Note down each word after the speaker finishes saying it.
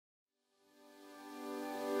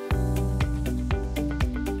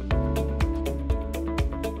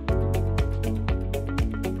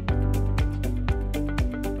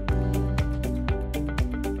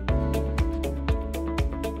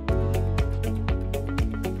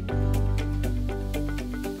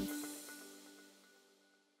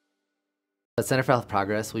At Center for Health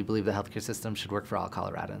Progress, we believe the healthcare system should work for all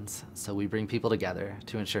Coloradans. So we bring people together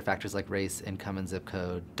to ensure factors like race, income, and zip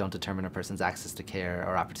code don't determine a person's access to care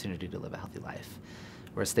or opportunity to live a healthy life.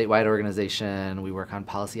 We're a statewide organization. We work on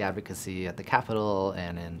policy advocacy at the Capitol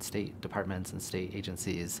and in state departments and state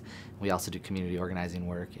agencies. We also do community organizing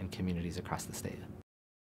work in communities across the state.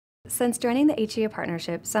 Since joining the HEA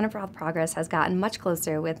partnership, Center for Health Progress has gotten much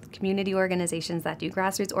closer with community organizations that do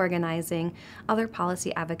grassroots organizing, other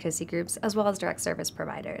policy advocacy groups, as well as direct service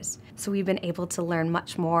providers. So we've been able to learn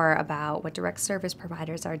much more about what direct service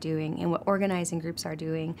providers are doing and what organizing groups are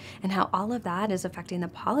doing, and how all of that is affecting the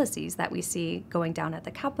policies that we see going down at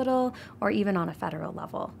the Capitol or even on a federal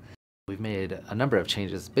level. We've made a number of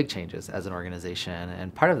changes, big changes as an organization,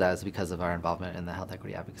 and part of that is because of our involvement in the health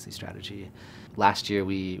equity advocacy strategy. Last year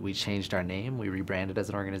we changed our name, we rebranded as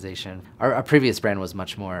an organization. Our previous brand was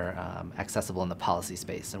much more accessible in the policy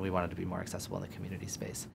space, and we wanted to be more accessible in the community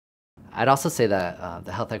space. I'd also say that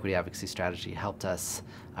the health equity advocacy strategy helped us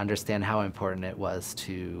understand how important it was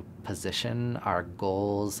to position our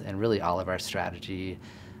goals and really all of our strategy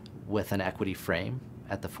with an equity frame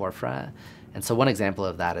at the forefront. And so one example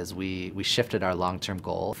of that is we shifted our long-term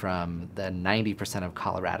goal from the 90% of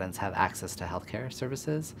Coloradans have access to healthcare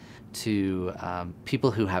services to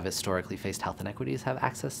people who have historically faced health inequities have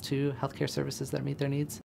access to healthcare services that meet their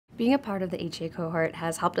needs. Being a part of the HEA cohort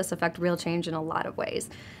has helped us affect real change in a lot of ways.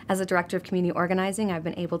 As a director of community organizing, I've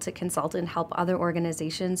been able to consult and help other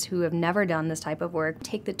organizations who have never done this type of work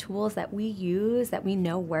take the tools that we use, that we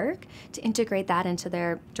know work, to integrate that into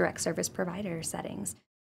their direct service provider settings.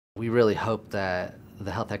 We really hope that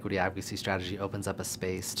the health equity advocacy strategy opens up a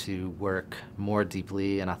space to work more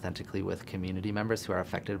deeply and authentically with community members who are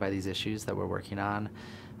affected by these issues that we're working on,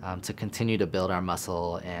 to continue to build our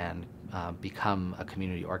muscle and become a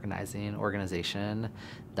community organizing organization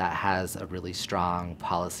that has a really strong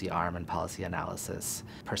policy arm and policy analysis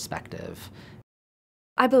perspective.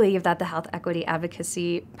 I believe that the Health Equity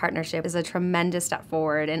Advocacy Partnership is a tremendous step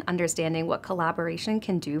forward in understanding what collaboration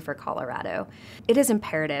can do for Colorado. It is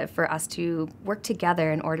imperative for us to work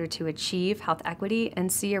together in order to achieve health equity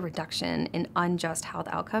and see a reduction in unjust health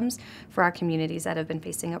outcomes for our communities that have been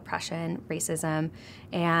facing oppression, racism,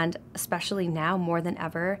 and especially now more than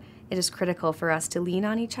ever, it is critical for us to lean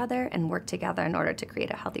on each other and work together in order to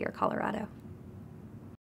create a healthier Colorado.